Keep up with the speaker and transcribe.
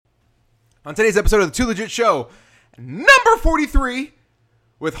On today's episode of the Too Legit Show, number 43,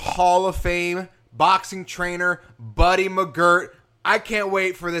 with Hall of Fame boxing trainer Buddy McGirt. I can't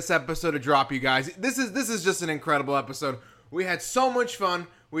wait for this episode to drop, you guys. This is just an incredible episode. We had so much fun.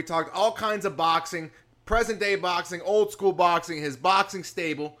 We talked all kinds of boxing, present day boxing, old school boxing, his boxing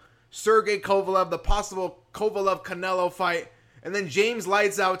stable, Sergey Kovalev, the possible Kovalev-Canelo fight, and then James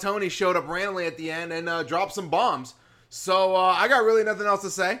Lights Out Tony showed up randomly at the end and dropped some bombs. So I got really nothing else to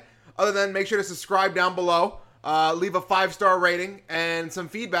say other than make sure to subscribe down below, leave a 5-star rating, and some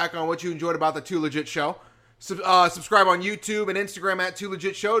feedback on what you enjoyed about the Too Legit Show. Subscribe on YouTube and Instagram at Too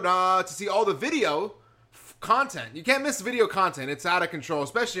Legit Show to see all the video content. You can't miss video content. It's out of control,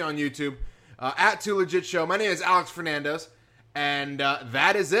 especially on YouTube, at Too Legit Show. My name is Alex Fernandez, and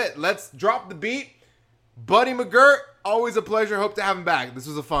that is it. Let's drop the beat. Buddy McGirt, always a pleasure. Hope to have him back. This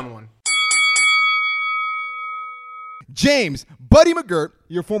was a fun one. James, Buddy McGirt,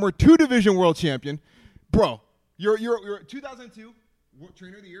 your former 2-division world champion. Bro, you're 2002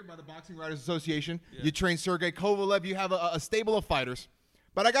 Trainer of the Year by the Boxing Writers Association. Yeah. You train Sergey Kovalev. You have a stable of fighters.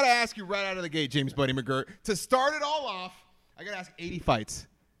 But I got to ask you right out of the gate, James Buddy McGirt, to start it all off, I got to ask 80 fights.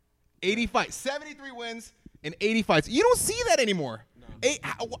 80 fights. 73 wins and 80 fights. You don't see that anymore.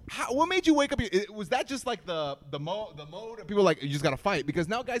 What made you wake up? Was that just like the mode? People are like, you just got to fight. Because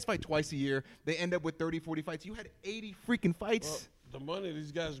now guys fight twice a year. They end up with 30, 40 fights. You had 80 freaking fights. Well, the money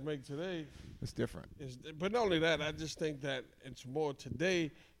these guys make today. It's different. But not only that, I just think that it's more today,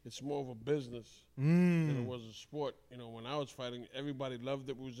 it's more of a business than it was a sport. You know, when I was fighting, everybody loved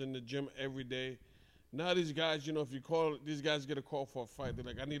it. We was in the gym every day. Now these guys, you know, if you call, these guys get a call for a fight. They're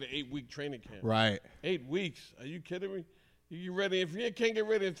like, I need an 8-week training camp. Right. 8 weeks? Are you kidding me? You get ready. If you can't get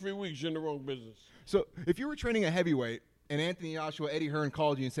ready in 3 weeks, you're in the wrong business. So if you were training a heavyweight and Anthony Joshua, Eddie Hearn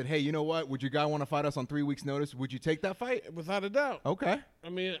called you and said, hey, you know what? Would your guy want to fight us on 3 weeks' notice? Would you take that fight? Without a doubt. Okay. I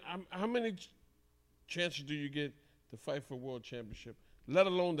mean, how many chances do you get to fight for a world championship, let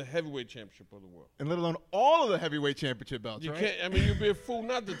alone the heavyweight championship of the world? And let alone all of the heavyweight championship belts, you right? can't. I mean, you'd be a fool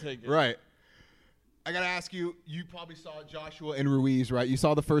not to take it. Right. I got to ask you, you probably saw Joshua and Ruiz, right? You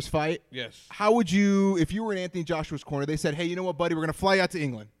saw the first fight? Yes. How would you, if you were in Anthony Joshua's corner, they said, hey, you know what, buddy, we're going to fly out to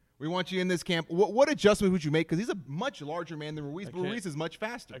England. We want you in this camp. What adjustment would you make? Because he's a much larger man than Ruiz, but Ruiz is much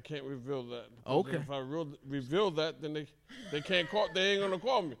faster. I can't reveal that. Okay. If I reveal that, then they can't call. They ain't gonna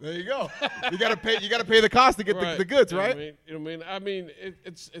call me. There you go. You gotta pay. You gotta pay the cost to get the goods, right? You know what I mean? I mean,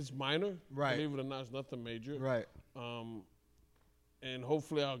 it's minor. Right. Believe it or not, it's nothing major. Right. And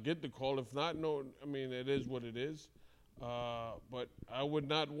hopefully I'll get the call. If not, no. I mean, it is what it is. But I would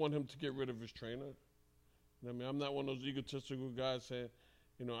not want him to get rid of his trainer. You know what I mean, I'm not one of those egotistical guys saying,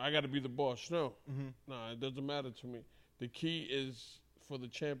 you know, I got to be the boss. No. No, it doesn't matter to me. The key is for the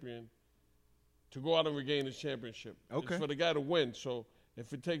champion to go out and regain his championship. Okay. It's for the guy to win. So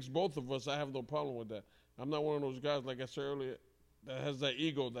if it takes both of us, I have no problem with that. I'm not one of those guys, like I said earlier, that has that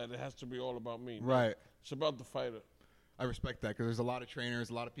ego that it has to be all about me. Right. No, it's about the fighter. I respect that because there's a lot of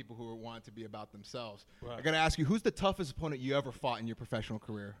trainers, a lot of people who want to be about themselves. Right. I got to ask you, who's the toughest opponent you ever fought in your professional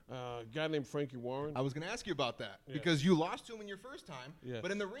career? A guy named Frankie Warren. I was going to ask you about that because you lost to him in your first time,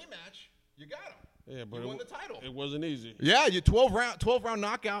 but in the rematch, you got him. Yeah, but you won the title. It wasn't easy. Yeah, you 12-round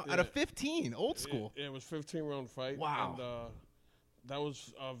knockout out of 15, old school. It was 15-round fight. Wow. And that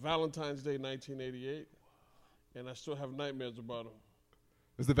was Valentine's Day, 1988, and I still have nightmares about him.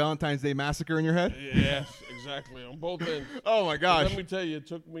 Was the Valentine's Day massacre in your head? Yes, exactly, on both ends. Oh, my gosh. Let me tell you, it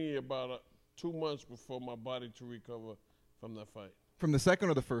took me about 2 months before my body to recover from that fight. From the second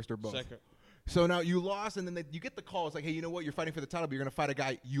or the first or both? Second. So now you lost, and then you get the call. It's like, hey, you know what? You're fighting for the title, but you're going to fight a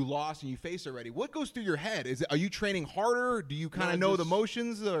guy you lost and you face already. What goes through your head? Are you training harder? Do you kind of know the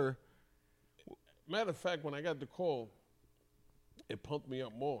motions? Or? Matter of fact, when I got the call, it pumped me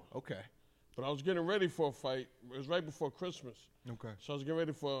up more. Okay. But I was getting ready for a fight. It was right before Christmas. Okay. So I was getting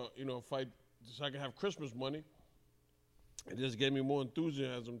ready for, a fight so I could have Christmas money. It just gave me more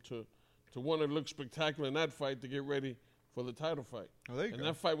enthusiasm to want to look spectacular in that fight to get ready for the title fight. Oh, there you go. And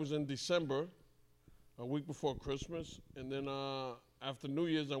that fight was in December, a week before Christmas. And then after New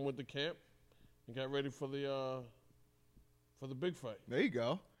Year's, I went to camp and got ready for the big fight. There you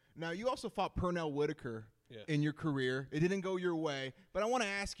go. Now, you also fought Pernell Whitaker in your career. It didn't go your way. But I want to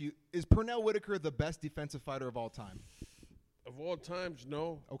ask you, is Pernell Whitaker the best defensive fighter of all time? Of all times,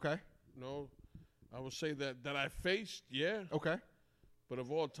 no. Okay. No. I would say that I faced, yeah. Okay. But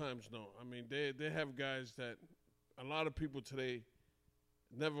of all times, no. I mean, they have guys that a lot of people today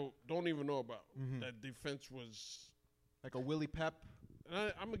don't even know about. That defense was like a Willie Pep.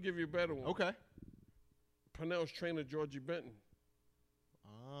 And I'm gonna give you a better one. Okay. Pernell's trainer Georgie Benton.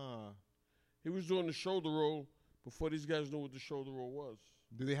 Ah. He was doing the shoulder roll before these guys knew what the shoulder roll was.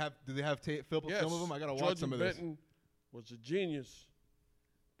 Do they have film Yes. of him? I gotta watch Georgie some of this. Benton was a genius,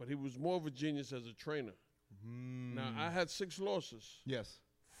 but he was more of a genius as a trainer. Now I had 6 losses. Yes.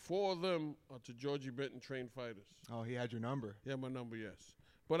 4 of them are to Georgie Benton trained fighters. Oh, he had your number. Yeah, my number, yes.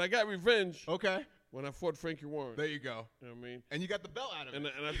 But I got revenge Okay. when I fought Frankie Warren. There you go. You know what I mean? And you got the belt out of And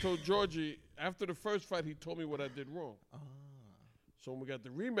it. I told Georgie, after the first fight, he told me what I did wrong. So when we got the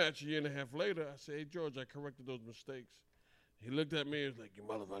rematch a year and a half later, I said, hey, George, I corrected those mistakes. He looked at me and was like, you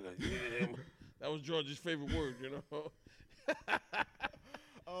motherfucker. Yeah. That was George's favorite word, you know.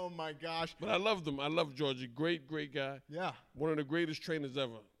 Oh my gosh. But I loved him. I love Georgie. Great, great guy. Yeah. One of the greatest trainers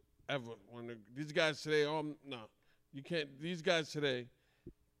ever. These guys today, no. You can't. These guys today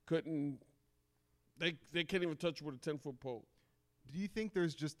couldn't. They can't even touch with a 10-foot pole. Do you think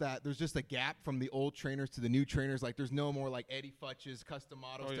there's just a gap from the old trainers to the new trainers? Like there's no more like Eddie Futches, custom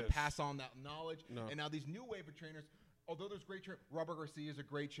models to yes. pass on that knowledge. No. And now these new wave of trainers, although there's great trainers, Robert Garcia is a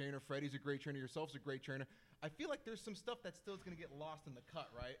great trainer, Freddie's a great trainer, yourself's a great trainer. I feel like there's some stuff that still is going to get lost in the cut,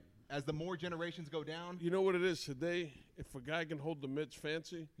 right? As the more generations go down. You know what it is today? If a guy can hold the mitts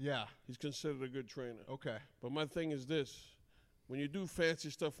fancy, Yeah. he's considered a good trainer. Okay. But my thing is this: when you do fancy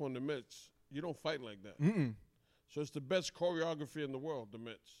stuff on the mitts, you don't fight like that. So it's the best choreography in the world, the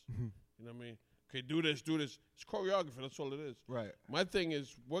mitts. You know what I mean? Okay, do this, do this. It's choreography. That's all it is. Right. My thing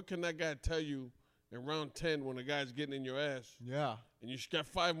is, what can that guy tell you in round 10 when the guy's getting in your ass? Yeah. And you got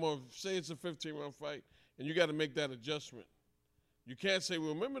 5 more. Say it's a 15-round fight, and you got to make that adjustment. You can't say,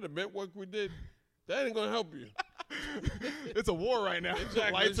 well, remember the mitt work we did? That ain't going to help you. It's a war right now.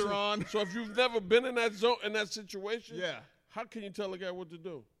 Exactly. Lights are on. So if you've never been in that zone, in that situation, Yeah. how can you tell a guy what to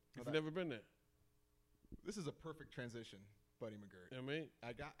do if you've never been there? This is a perfect transition, Buddy McGirt. You know what I mean?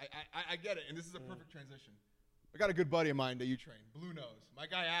 I get it, and this is a perfect transition. I got a good buddy of mine that you train, Blue Nose. My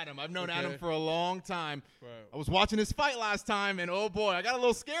guy Adam. I've known Okay. Adam for a long time. Right. I was watching his fight last time, and oh boy, I got a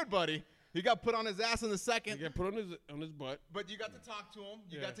little scared, buddy. He got put on his ass in the He second. got put on his butt. But you got to talk to him.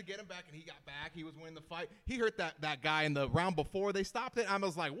 You Yeah. got to get him back, and he got back. He was winning the fight. He hurt that guy in the round before they stopped it. I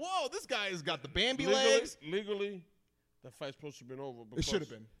was like, whoa, this guy has got the Bambi legs. Legally, that fight's supposed to have been over. It should have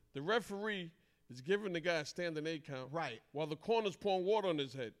been. The referee is giving the guy a standing 8 count. Right. While the corner's pouring water on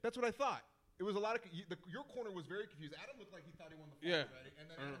his head. That's what I thought. It was a lot of your corner was very confused. Adam looked like he thought he won the fight Yeah. already, and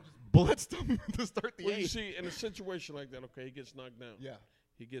then Adam just blitzed him to start the Well, you eighth. see, in a situation like that, okay, he gets knocked down. Yeah.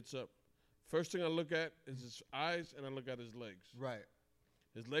 He gets up. First thing I look at is his eyes, and I look at his legs. Right.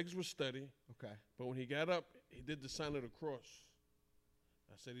 His legs were steady, Okay. but when he got up, he did the sign of the cross.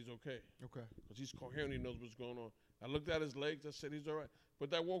 I said he's okay. Okay. Because he's coherent, he knows what's going on. I looked at his legs, I said he's all right. But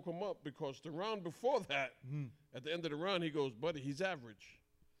that woke him up because the round before that, at the end of the round, he goes, buddy, he's average.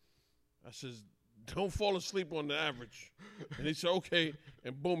 I says, don't fall asleep on the average. And he said, okay.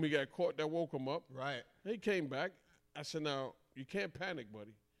 And boom, he got caught. That woke him up. Right. He came back. I said, now, you can't panic,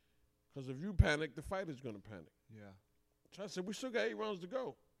 buddy. Because if you panic, the fighter's going to panic. Yeah. So I said, we still got 8 rounds to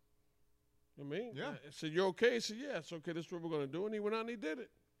go. You know what I mean? Yeah. I said, you okay? He said, yeah, it's okay. This is what we're going to do. And he went out and he did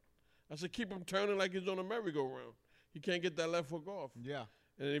it. I said, keep him turning like he's on a merry-go-round. He can't get that left hook off. Yeah.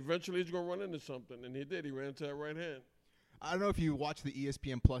 And eventually he's going to run into something. And he did. He ran into that right hand. I don't know if you watched the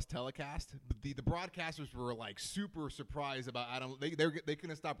ESPN Plus telecast, but the broadcasters were like super surprised about Adam. They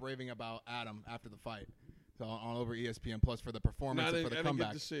couldn't stop raving about Adam after the fight. So on over ESPN Plus for the performance No, I and for the didn't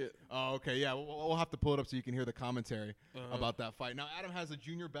comeback. get to see it. Oh, okay, yeah. We'll have to pull it up so you can hear the commentary about that fight. Now Adam has a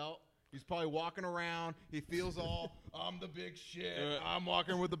junior belt. He's probably walking around. He feels all, I'm the big shit. I'm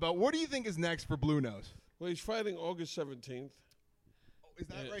walking with the belt. What do you think is next for Blue Nose? Well, he's fighting August 17th. Is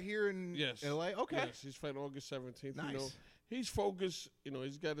that right here in Yes. LA? Okay. Yes, he's fighting August 17th. Nice. You know, he's focused. You know,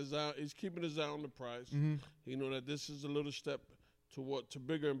 he's got his eye. He's keeping his eye on the prize. He know that this is a little step to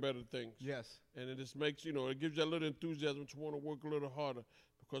bigger and better things. Yes. And it just makes, you know, it gives you a little enthusiasm to want to work a little harder.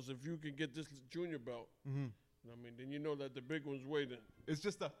 Because if you can get this junior belt, you know what I mean, then you know that the big one's waiting. It's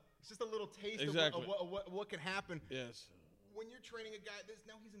just a little taste Exactly. of what can happen. Yes. When you're training a guy,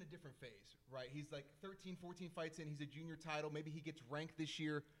 now he's in a different phase, right? He's like 13, 14 fights in. He's a junior title. Maybe he gets ranked this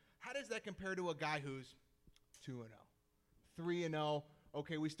year. How does that compare to a guy who's 2-0, 3-0?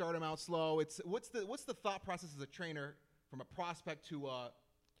 Okay, we start him out slow. What's the thought process as a trainer from a prospect to a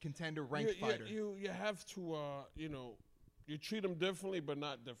contender ranked fighter? You have to, you know, you treat them differently, but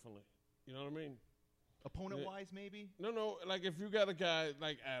not differently. You know what I mean? Opponent-wise, maybe? No. Like if you got a guy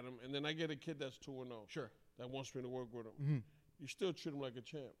like Adam, and then I get a kid that's 2-0. Sure. That wants me to work with him. You still treat him like a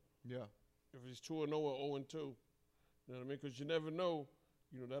champ. Yeah. If he's 2-0 or 0-2, you know what I mean? Because you never know.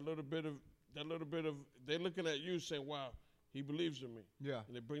 You know that little bit of they're looking at you saying, "Wow, he believes in me." Yeah.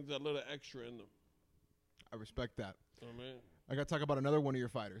 And it brings that little extra in them. I respect that. You know what I mean? I got to talk about another one of your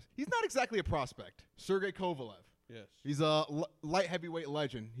fighters. He's not exactly a prospect. Sergey Kovalev. Yes. He's a light heavyweight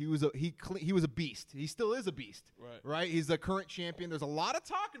legend. He was a beast. He still is a beast. Right. He's the current champion. There's a lot of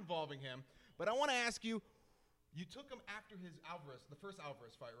talk involving him. But I want to ask you, you took him after his the first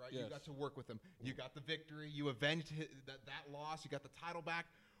Alvarez fight, right? Yes. You got to work with him. You got the victory. You avenged that loss. You got the title back.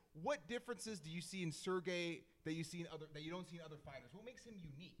 What differences do you see in Sergey that you don't see in other fighters? What makes him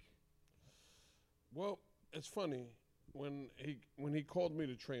unique? Well, it's funny when he called me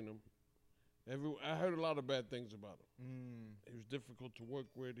to train him. I heard a lot of bad things about him. He was difficult to work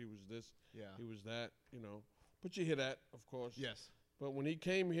with. He was this. Yeah. He was that. But you hear that, of course. Yes. But when he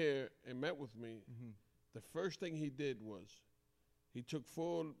came here and met with me, the first thing he did was he took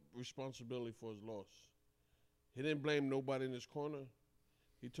full responsibility for his loss. He didn't blame nobody in his corner.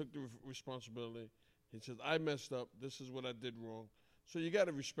 He took the responsibility. He says, I messed up. This is what I did wrong. So you got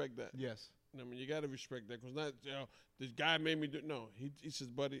to respect that. Yes. I mean, you got to respect that because not, this guy made me do. No, he says,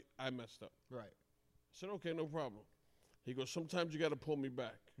 buddy, I messed up. Right. I said, okay, no problem. He goes, sometimes you got to pull me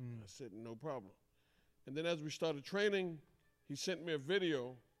back. I said, no problem. And then as we started training, he sent me a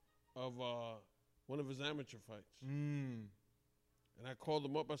video of one of his amateur fights. And I called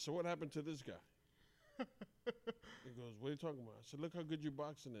him up. I said, what happened to this guy? He goes, what are you talking about? I said, look how good you're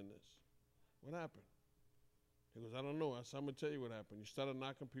boxing in this. What happened? He goes, I don't know. I said, I'm going to tell you what happened. You started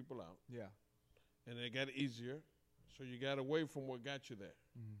knocking people out. Yeah. And it got easier. So you got away from what got you there.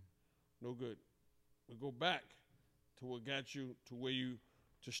 No good. We go back to what got you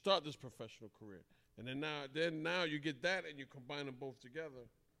to start this professional career. And then now you get that and you combine them both together,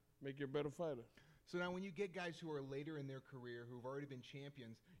 make you a better fighter. So now when you get guys who are later in their career who've already been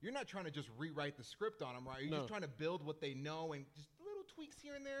champions, you're not trying to just rewrite the script on them, right? You're just trying to build what they know and just little tweaks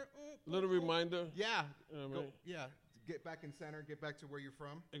here and there. Little reminder. Yeah. You know what I mean? Yeah. Get back in center, get back to where you're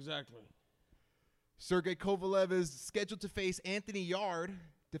from. Exactly. Sergey Kovalev is scheduled to face Anthony Yard,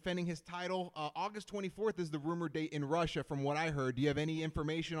 defending his title. August 24th is the rumored date in Russia, from what I heard. Do you have any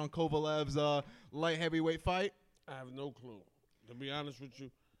information on Kovalev's light heavyweight fight? I have no clue. To be honest with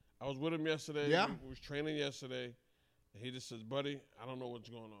you, I was with him yesterday. Yeah? We was training yesterday. And he just says, buddy, I don't know what's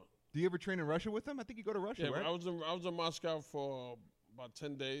going on. Do you ever train in Russia with him? I think you go to Russia, Yeah, right? I was in Moscow for about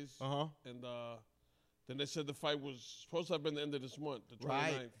 10 days. Uh-huh. And then they said the fight was supposed to have been the end of this month, the 29th.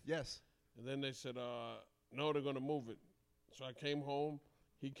 Right. Yes. And then they said, no, they're going to move it. So I came home.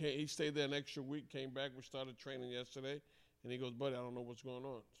 He stayed there an extra week, came back. We started training yesterday. And he goes, buddy, I don't know what's going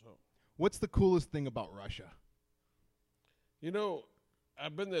on. So, what's the coolest thing about Russia?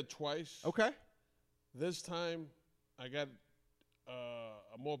 I've been there twice. Okay. This time, I got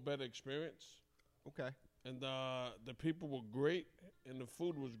a more better experience. Okay. And the people were great, and the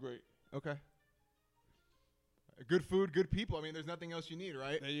food was great. Okay. Good food, good people. I mean, there's nothing else you need,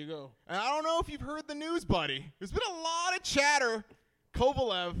 right? There you go. And I don't know if you've heard the news, buddy. There's been a lot of chatter.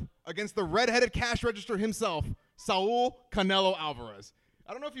 Kovalev against the red-headed cash register himself, Saul Canelo Alvarez.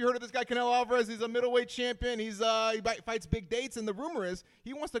 I don't know if you heard of this guy, Canelo Alvarez. He's a middleweight champion. He fights big dates, and the rumor is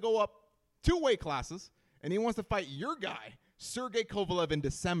he wants to go up 2 weight classes, and he wants to fight your guy, Sergey Kovalev, in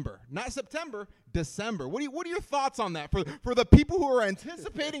December. Not September, December. What are your thoughts on that? For the people who are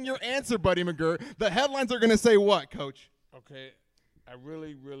anticipating your answer, Buddy McGirt, the headlines are going to say what, Coach? Okay, I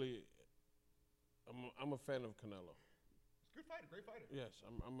really, I'm a fan of Canelo. Good fighter, great fighter. Yes,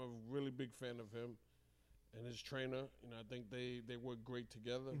 I'm a really big fan of him and his trainer. I think they work great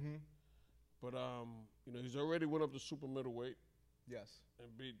together. But he's already went up to super middleweight. Yes.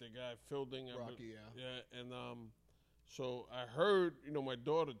 And beat the guy Fielding. Rocky, yeah. Yeah, and so I heard, my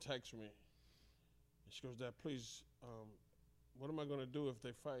daughter text me. And she goes, Dad, please, what am I going to do if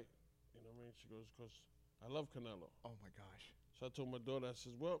they fight? You know what I mean? She goes, because I love Canelo. Oh, my gosh. So I told my daughter, I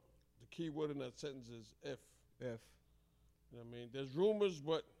says, well, the key word in that sentence is if. If. You know what I mean? There's rumors,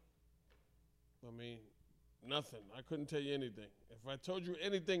 but, nothing. I couldn't tell you anything. If I told you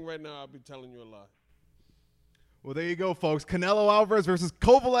anything right now, I'd be telling you a lie. Well, there you go, folks. Canelo Alvarez versus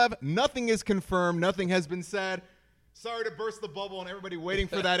Kovalev. Nothing is confirmed. Nothing has been said. Sorry to burst the bubble and everybody waiting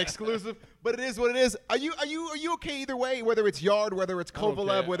for that exclusive, but it is what it is. Are you okay either way? Whether it's Yard, whether it's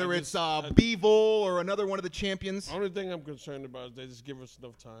Kovalev, whether it's Bivol or another one of the champions. The only thing I'm concerned about is they just give us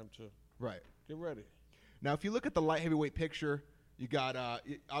enough time to get ready. Now, if you look at the light heavyweight picture, you got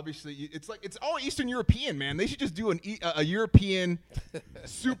obviously it's all Eastern European, man. They should just do a European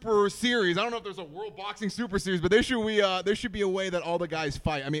super series. I don't know if there's a World Boxing Super Series, but there should be a way that all the guys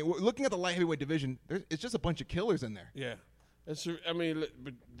fight. I mean, looking at the light heavyweight division, it's just a bunch of killers in there. Yeah, but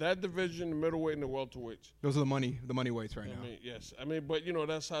that division, the middleweight and the welterweights. Those are the money weights right now. Yes. But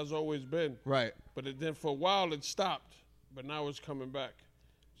that's how it's always been. Right. But then for a while it stopped, but now it's coming back.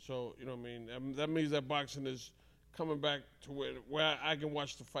 So that means that boxing is coming back to where I can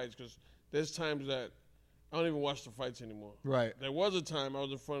watch the fights, because there's times that I don't even watch the fights anymore. Right. There was a time I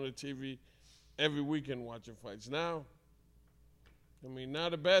was in front of the TV every weekend watching fights. Now, now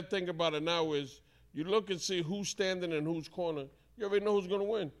the bad thing about it now is you look and see who's standing in whose corner. You already know who's going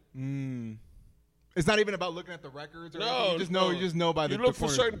to win. It's not even about looking at the records. Or No, anything. You just know by the. You look the for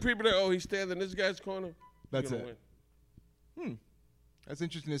corner. certain people that he's standing in this guy's corner. That's he's it. gonna win. That's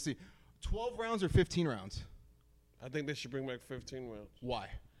interesting to see. 12 rounds or 15 rounds? I think they should bring back 15 rounds. Why?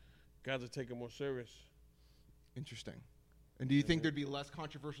 Guys are taking more serious. Interesting. And do you think there'd be less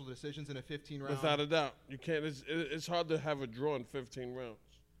controversial decisions in a 15 round? Without a doubt, you can't. It's hard to have a draw in 15 rounds.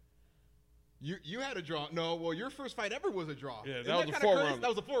 You had a draw. No, well, your first fight ever was a draw. Yeah, Isn't that was a kinda 4 crazy? rounder. That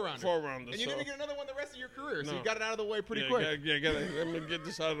was a 4-rounder. 4-rounder. And you didn't get another one the rest of your career, so No. you got it out of the way pretty quick. Let me get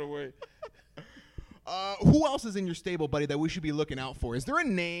this out of the way. Who else is in your stable, buddy, that we should be looking out for? Is there a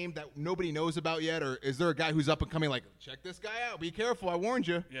name that nobody knows about yet, or is there a guy who's up and coming like, check this guy out, be careful, I warned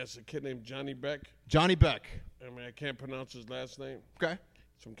you? Yes, a kid named Johnny Beck. Johnny Beck. I can't pronounce his last name. Okay.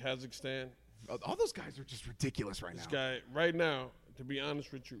 He's from Kazakhstan. All those guys are just ridiculous right This now. guy, right now, to be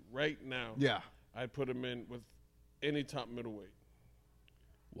honest with you, right now, Yeah. I'd put him in with any top middleweight.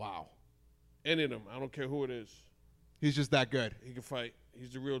 Wow. Any of them. I don't care who it is. He's just that good. He can fight.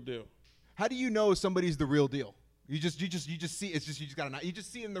 He's the real deal. How do you know somebody's the real deal? You just see it's just you just gotta you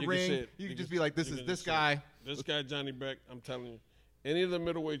just see it in the You can see ring. it. You can You just can- be like, this you is can this just see it. guy. This guy, Johnny Beck, I'm telling you, any of the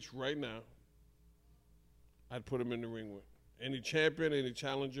middleweights right now, I'd put him in the ring with. Any champion, any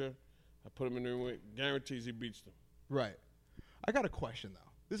challenger, I put him in the ring with. Guarantees he beats them. Right. I got a question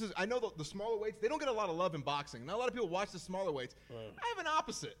though. I know the smaller weights, they don't get a lot of love in boxing. Not a lot of people watch the smaller weights. Right. I have an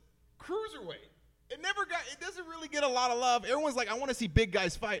opposite. Cruiserweight. It doesn't really get a lot of love. Everyone's like, I want to see big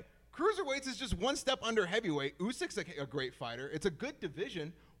guys fight. Cruiserweights is just one step under heavyweight. Usyk's a great fighter. It's a good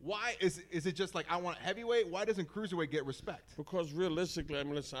division. Why is it just like I want heavyweight? Why doesn't cruiserweight get respect? Because realistically,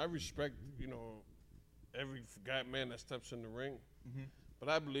 listen, I respect, every guy, man that steps in the ring. Mm-hmm. But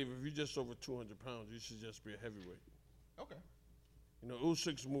I believe if you're just over 200 pounds, you should just be a heavyweight. Okay.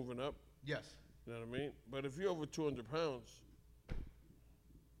 Usyk's moving up. Yes. You know what I mean? But if you're over 200 pounds,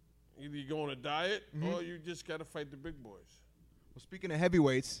 either you go on a diet or you just got to fight the big boys. Well, speaking of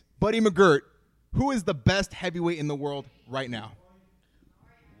heavyweights, Buddy McGirt, who is the best heavyweight in the world right now?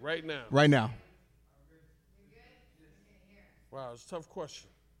 Right now. Right now. Wow, it's a tough question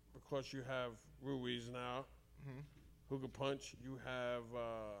because you have Ruiz now, who can punch. You have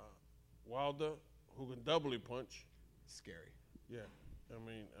Wilder, who can doubly punch. Scary. Yeah,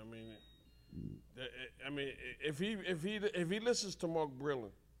 if he listens to Mark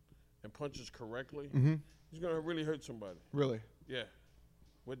Brillin and punches correctly, he's gonna really hurt somebody. Really? Yeah,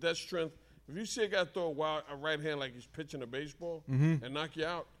 with that strength. If you see a guy throw a right hand like he's pitching a baseball and knock you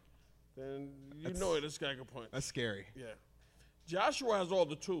out, then this guy can punch. That's scary. Yeah. Joshua has all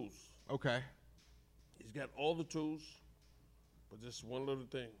the tools. Okay. He's got all the tools, but just one little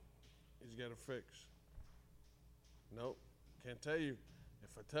thing he's got to fix. Nope, can't tell you.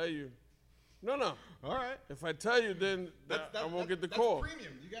 If I tell you, no. All right. If I tell you, then I won't get the call. That's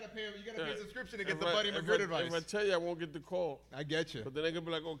premium. You gotta pay a subscription to If get the I- Buddy if McGirt I- advice. If I tell you, I won't get the call. I get you. But then they're gonna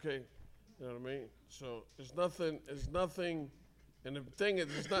be like, okay, you know what I mean? So it's nothing. And the thing is,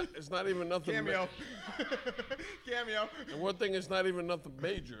 it's not even nothing. Cameo. Cameo. And one thing is not even nothing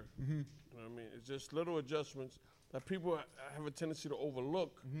major. You know what I mean? It's just little adjustments that people have a tendency to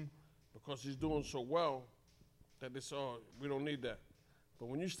overlook because he's doing so well that they say, oh, we don't need that. But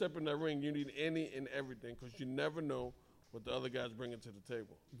when you step in that ring, you need any and everything because you never know what the other guy's bringing to the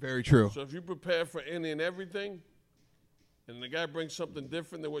table. Very true. So if you prepare for any and everything, and the guy brings something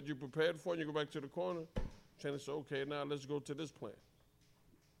different than what you prepared for, and you go back to the corner, trying to say, okay, now let's go to this plan.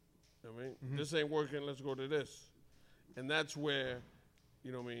 You know what I mean? This ain't working, let's go to this. And that's where,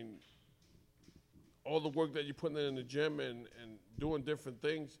 all the work that you're putting in the gym and doing different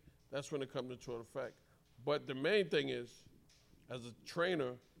things, that's when it comes into effect. But the main thing is, as a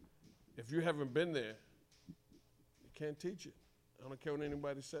trainer, if you haven't been there, you can't teach it. I don't care what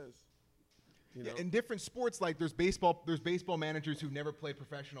anybody says. Yeah, in different sports, like there's baseball managers who've never played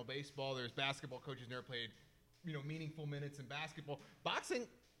professional baseball. There's basketball coaches who never played, meaningful minutes in basketball. Boxing,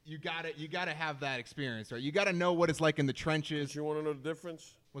 you gotta have that experience, right? You gotta know what it's like in the trenches. You want to know the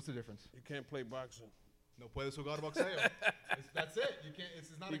difference? What's the difference? You can't play boxing. No puedes jugar boxeo. That's it. You can't. This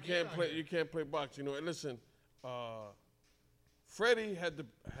is not. You can't play. You can't play boxing. And listen, Freddie had the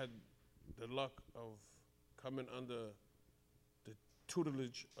luck of coming under the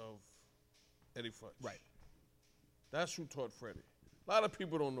tutelage of Eddie Futch. Right. That's who taught Freddie. A lot of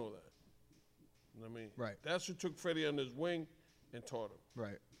people don't know that. You know what I mean? Right. That's who took Freddie under his wing and taught him.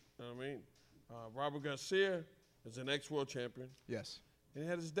 Right. You know what I mean? Robert Garcia is an ex-world champion. Yes. And he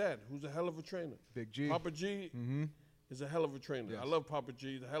had his dad, who's a hell of a trainer. Big G. Papa G is a hell of a trainer. Yes. I love Papa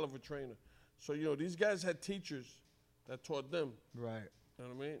G. He's a hell of a trainer. So, these guys had teachers that taught them. Right. You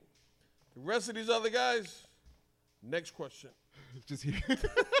know what I mean? The rest of these other guys, next question. Just here.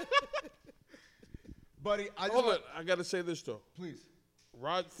 Buddy, I just Hold want, on. I got to say this, though. please.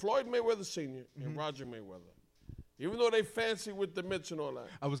 Floyd Mayweather Sr. and Roger Mayweather, even though they fancy with the mitts and all that,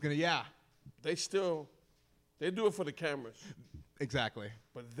 I was going to, yeah. they do it for the cameras. Exactly.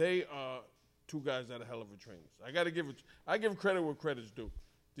 But they are two guys that are hell of a trainers. I give credit where credit's due.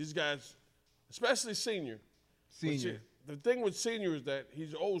 These guys, especially Senior. Senior. The thing with Senior is that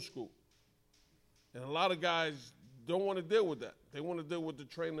he's old school. And a lot of guys don't want to deal with that. They want to deal with the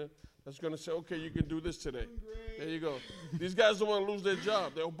trainer that's going to say, okay, you can do this today. There you go. These guys don't want to lose their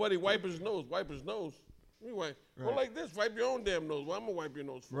job. They're, oh, buddy, wipe his nose. Wipe his nose. Anyway, go like this. Wipe your own damn nose. Well, I'm going to wipe your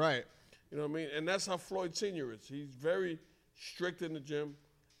nose first. Right. You know what I mean? And that's how Floyd Sr. is. He's very strict in the gym,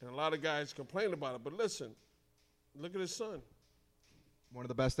 and a lot of guys complain about it. But listen, look at his son. One of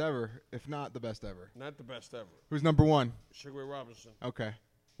the best ever, if not the best ever. Not the best ever. Who's number one? Sugar Ray Robinson. Okay.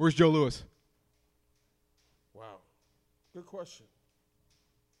 Where's Joe Louis? Wow. Good question.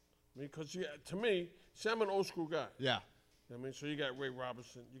 I mean, because to me, see, I'm an old school guy. Yeah. You know what I mean? So you got Ray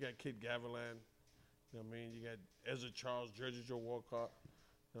Robinson, you got Kid Gavilan, you know what I mean? You got Ezra Charles, Jersey Joe Walcott,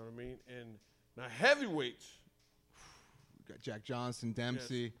 you know what I mean? And now heavyweights. We got Jack Johnson,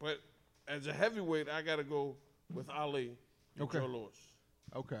 Dempsey. Yes, but as a heavyweight, I got to go with Ali and Okay. Joe Louis.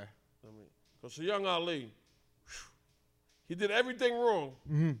 Okay. You know what I mean? Because the young Ali, he did everything wrong,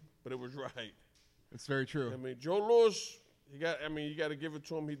 but it was right. It's very true. You know what I mean, Joe Louis, you got to give it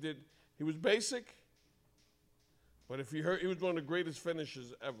to him. He was basic, but if he hurt, he was one of the greatest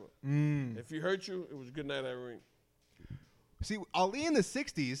finishers ever. If he hurt you, it was good night at the ring. See, Ali in the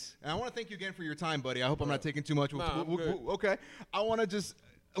 60s, and I want to thank you again for your time, buddy. I hope I'm not taking too much. Nah, I'm good. Okay. I want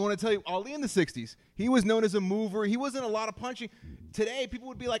to tell you, Ali in the 60s, he was known as a mover. He wasn't a lot of punching. Today, people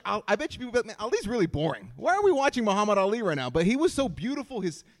would be like, I bet you people would be like, man, Ali's really boring. Why are we watching Muhammad Ali right now? But he was so beautiful.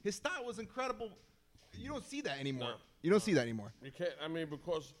 His style was incredible. You don't see that anymore. No. You don't see that anymore. You can't. I mean,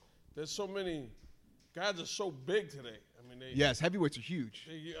 because there's so many guys are so big today. I mean, Yes, heavyweights are huge.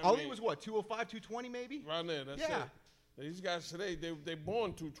 I Ali mean- was what, 205, 220 maybe? around there. That's Yeah. it. These guys today, they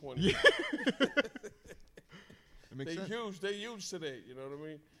born 220. Yeah. That makes They sense. huge. They huge today. You know what I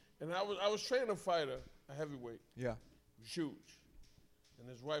mean? And I was training a fighter, a heavyweight, Yeah. huge. And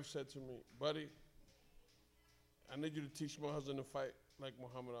his wife said to me, buddy, I need you to teach my husband to fight like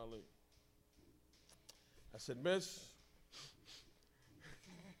Muhammad Ali. I said, miss,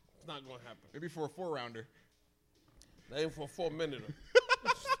 it's not going to happen. Maybe for a 4-rounder. That ain't for a 4-minute.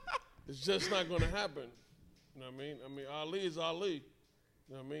 It's just not going to happen. You know what I mean? I mean, Ali is Ali.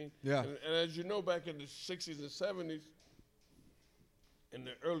 You know what I mean? Yeah. And as you know, back in the 60s and 70s, in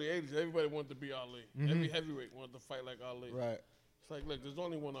the early 80s, everybody wanted to be Ali. Every heavyweight wanted to fight like Ali. Right. It's like, look, there's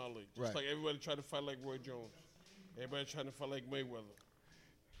only one Ali. Just Right. like everybody tried to fight like Roy Jones. Everybody trying to fight like Mayweather.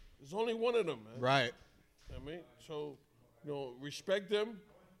 There's only one of them, man. Right. You know what I mean? So, respect them.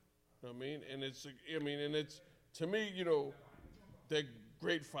 You know what I mean? And it's, to me, they're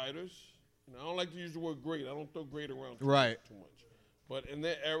great fighters. I don't like to use the word great. I don't throw great around too much. But in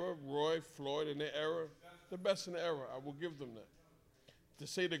their era, Roy, Floyd, in their era, the best in the era. I will give them that. To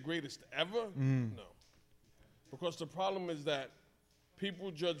say the greatest ever? No. Because the problem is that people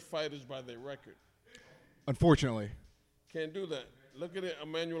judge fighters by their record. Unfortunately. Can't do that. Look at it,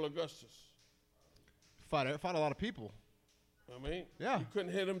 Emmanuel Augustus. Fought a lot of people. You know what I mean? Yeah. You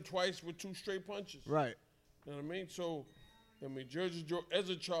couldn't hit him twice with 2 straight punches. Right. You know what I mean? So,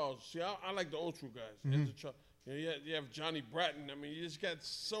 Ezra Charles. See, I like the old school guys. Ezra Charles. You have Johnny Bratton. I mean, you just got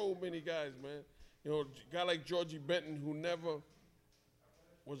so many guys, man. A guy like Georgie Benton who never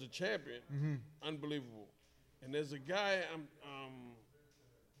was a champion. Unbelievable. And there's a guy, I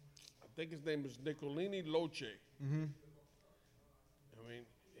think his name is Nicolini Loche. I mean,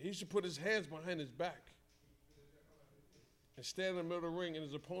 he used to put his hands behind his back and stand in the middle of the ring, and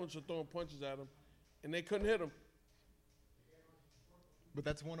his opponents are throwing punches at him, and they couldn't hit him. But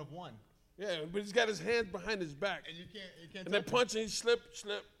that's one of one. Yeah, but he's got his hands behind his back. And you can't And they're punching, he slip. You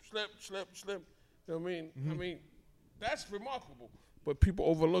know what I mean? I mean, that's remarkable. But people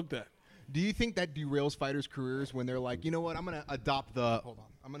overlook that. Do you think that derails fighters' careers when they're like, you know what, I'm gonna adopt the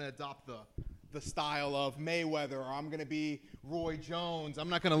style of Mayweather, or I'm gonna be Roy Jones. I'm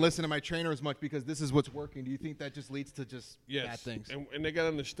not gonna listen to my trainer as much because this is what's working. Do you think that just leads to just bad things? And they got to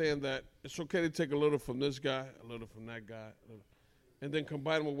understand that it's okay to take a little from this guy, a little from that guy, and then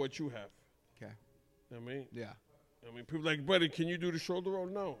combine with what you have. Okay. You know what I mean? Yeah. I mean, people like, buddy, can you do the shoulder roll?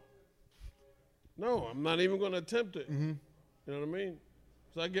 No. No, I'm not even going to attempt it. You know what I mean?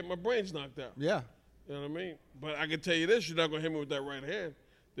 So I get my brains knocked out. Yeah. You know what I mean? But I can tell you this, you're not going to hit me with that right hand.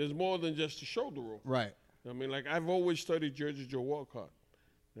 There's more than just the shoulder roll. Right. I mean, like, I've always studied Jersey Joe Walcott.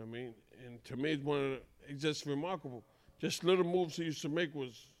 You know what I mean? And to me, it's just remarkable. Just little moves he used to make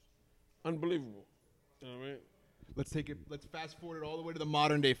was unbelievable. You know what I mean? Let's fast forward it all the way to the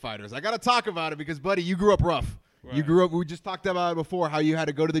modern day fighters. I got to talk about it because, buddy, you grew up rough. Right. You grew up, we just talked about it before, how you had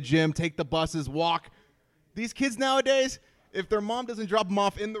to go to the gym, take the buses, walk. These kids nowadays, if their mom doesn't drop them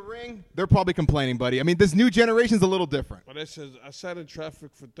off in the ring, they're probably complaining, buddy. I mean, this new generation's a little different. But I sat in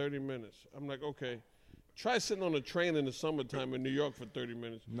traffic for 30 minutes. I'm like, okay, try sitting on a train in the summertime in New York for 30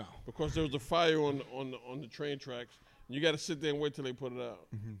 minutes. No. Because there was a fire on the train tracks. And you got to sit there and wait till they put it out.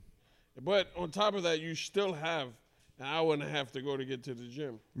 Mm-hmm. But on top of that, you still have an hour and a half to go to get to the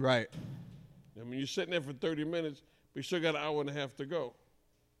gym. Right. I mean, you're sitting there for 30 minutes, but you still got an hour and a half to go.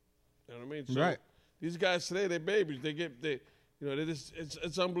 You know what I mean? So Right. These guys today, they're babies.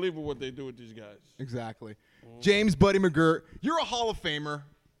 It's unbelievable what they do with these guys. Exactly. James Buddy McGirt, you're a Hall of Famer.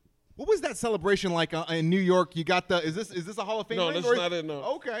 What was that celebration like in New York? You got the is this a Hall of Fame? No, ring, that's or- not it. No.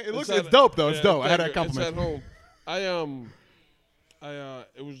 Okay, It's it's dope though. It's dope. I had that It's compliment. at home.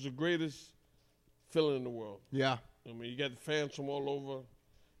 It was the greatest feeling in the world. Yeah. I mean, you got fans from all over.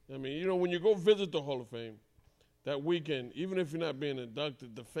 I mean, you know, when you go visit the Hall of Fame that weekend, even if you're not being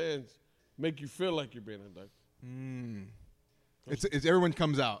inducted, the fans make you feel like you're being inducted. It's everyone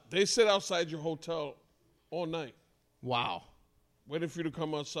comes out. They sit outside your hotel all night, Wow. waiting for you to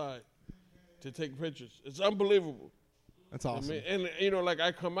come outside to take pictures. It's unbelievable. That's I awesome. mean, and you know, like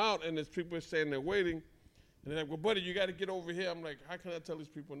I come out and there's people standing there waiting, and they're like, "Well, buddy, you got to get over here." I'm like, "How can I tell these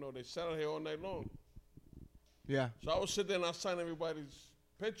people no? They sat out here all night long." Yeah. So I would sit there and I sign everybody's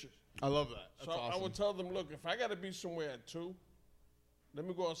pictures. I love that. That's So awesome. I would tell them, "Look, if I got to be somewhere at 2, let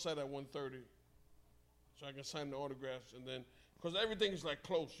me go outside at 1:30, so I can sign the autographs, and then because everything's like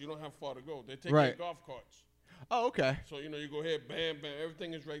close, you don't have far to go. They take Right. their golf carts, Oh, okay. so you know you go here, bam, bam,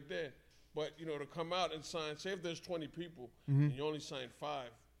 everything is right there. But you know to come out and sign, say if there's 20 people and you only sign 5,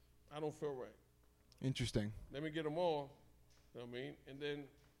 I don't feel right. Interesting. Let me get them all, you know what I mean, and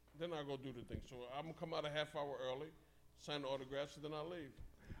then I'll go do the thing. So I'm gonna come out a half hour early, sign the autographs, and then I'll leave.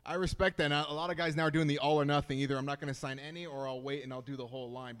 I respect that. Now, a lot of guys now are doing the all or nothing. Either I'm not going to sign any, or I'll wait and I'll do the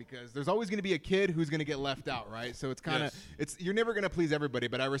whole line, because there's always going to be a kid who's going to get left out, right? So it's kind of you're never going to please everybody.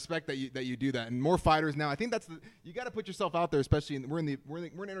 But I respect that you do that. And more fighters now. I think you got to put yourself out there, especially we're in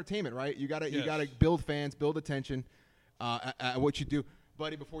entertainment, right? You got to build fans, build attention at what you do,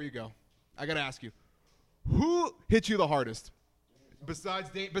 buddy. Before you go, I got to ask you, who hit you the hardest?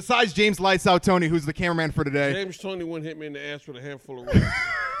 Besides James Lights Out Tony, who's the cameraman for today. James Tony wouldn't hit me in the ass with a handful of rocks.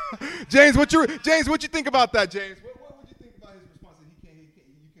 James, what you think about that, James? What would you think about his response that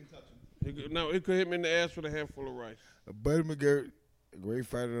you can touch him? He could hit me in the ass with a handful of rice. Buddy McGirt, a great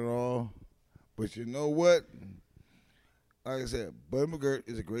fighter and all, but you know what? Like I said, Buddy McGirt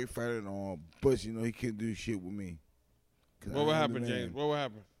is a great fighter and all, but you know he can't do shit with me. What would happen, James? What would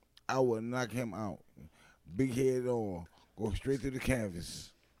happen? I would knock him out. Big head on, go straight through the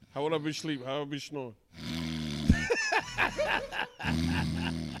canvas. How would I be asleep? How would I be snoring?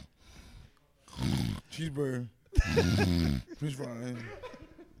 Cheeseburger. French fries.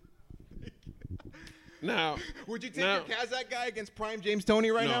 Now, Would you take your Kazakh guy against Prime James Tony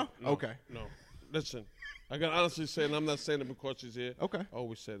right now? No, Okay. No. Listen, I can honestly say, and I'm not saying it because she's here. Okay. I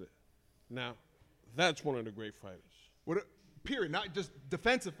always said it. Now, that's one of the great fighters. Period. Not just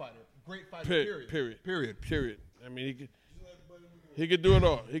defensive fighter. Great fighter. Period. I mean, he could do it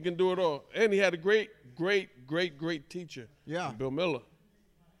all. He can do it all. And he had a great teacher. Yeah. Bill Miller.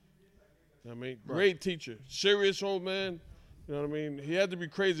 I mean, great teacher. Serious old man. You know what I mean? He had to be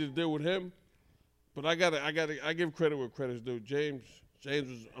crazy to deal with him. But I give credit where credit's due. James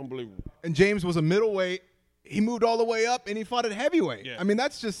was unbelievable. And James was a middleweight. He moved all the way up, and he fought at heavyweight. Yeah. I mean,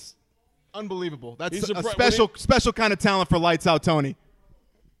 that's just unbelievable. That's He's a special kind of talent for Lights Out Tony.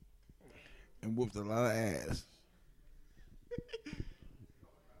 And whooped a lot of ass.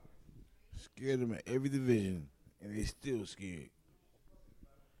 Scared him in every division, and they still scared.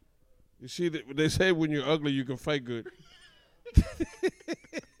 You see, they say when you're ugly, you can fight good.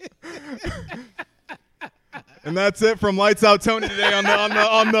 And that's it from Lights Out Tony today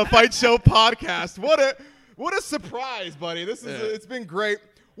on the Fight Show podcast. What a surprise, buddy! It's been great.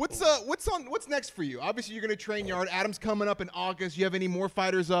 What's next for you? Obviously, you're going to train yard. Adam's coming up in August. You have any more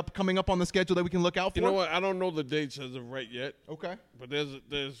fighters coming up on the schedule that we can look out for? You know what? I don't know the dates as of right yet. Okay. But there's.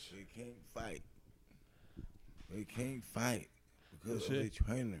 They can't fight. They can't fight because of their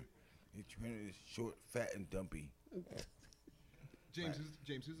trainer. Their trainer is short, fat, and dumpy. James,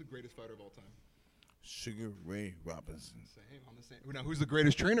 who's the greatest fighter of all time? Sugar Ray Robinson. Same, I'm the same. Now, who's the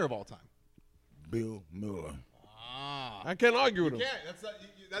greatest trainer of all time? Bill Miller. I can't argue with him. Yeah,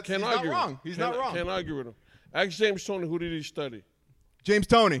 that's Can't he's argue. not wrong. He's not wrong. Can't argue with him. Ask James Tony, who did he study? James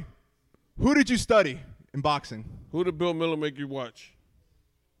Toney, who did you study in boxing? Who did Bill Miller make you watch?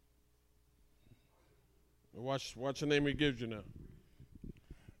 Watch the name he gives you now.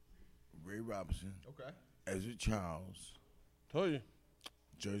 Ray Robinson. Okay. Ezra Charles. Told you.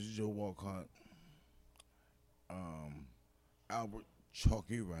 Jersey Joe Walcott. Albert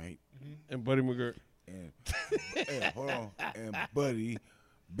Chalky Wright. And Buddy McGirt. And hold on. And Buddy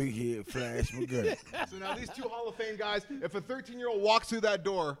Big Head Flash McGirt. So now these two Hall of Fame guys, if a 13-year-old walks through that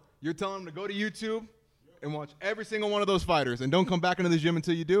door, you're telling him to go to YouTube and watch every single one of those fighters and don't come back into the gym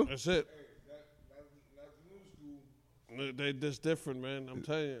until you do? That's it. They just different, man. I'm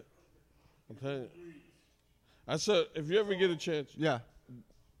telling you. I said, if you ever get a chance, Yeah.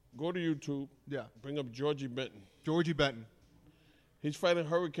 go to YouTube. Yeah. Bring up Georgie Benton. Georgie Benton. He's fighting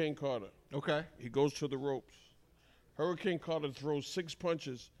Hurricane Carter. Okay. He goes to the ropes. Hurricane Carter throws 6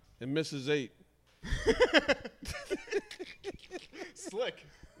 punches and misses 8. Slick.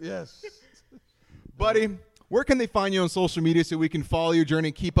 Yes. Buddy, where can they find you on social media so we can follow your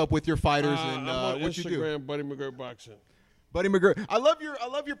journey, keep up with your fighters and I'm on what you do? Instagram, Buddy McGirt Boxing. Buddy McGirt, I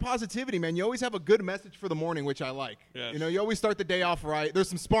love your positivity, man. You always have a good message for the morning, which I like. Yes. You know, you always start the day off right. There's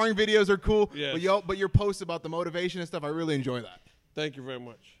some sparring videos are cool, Yes. but your posts about the motivation and stuff, I really enjoy that. Thank you very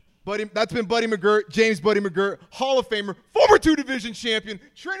much. Buddy, that's been Buddy McGirt, James Buddy McGirt, Hall of Famer, former 2-division champion,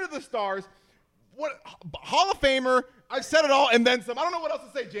 trainer of the stars, Hall of Famer. I've said it all and then some. I don't know what else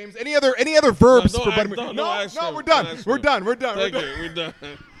to say, James. Any other verbs for Buddy McGirt? No, we're done. We're done. Thank you. We're done.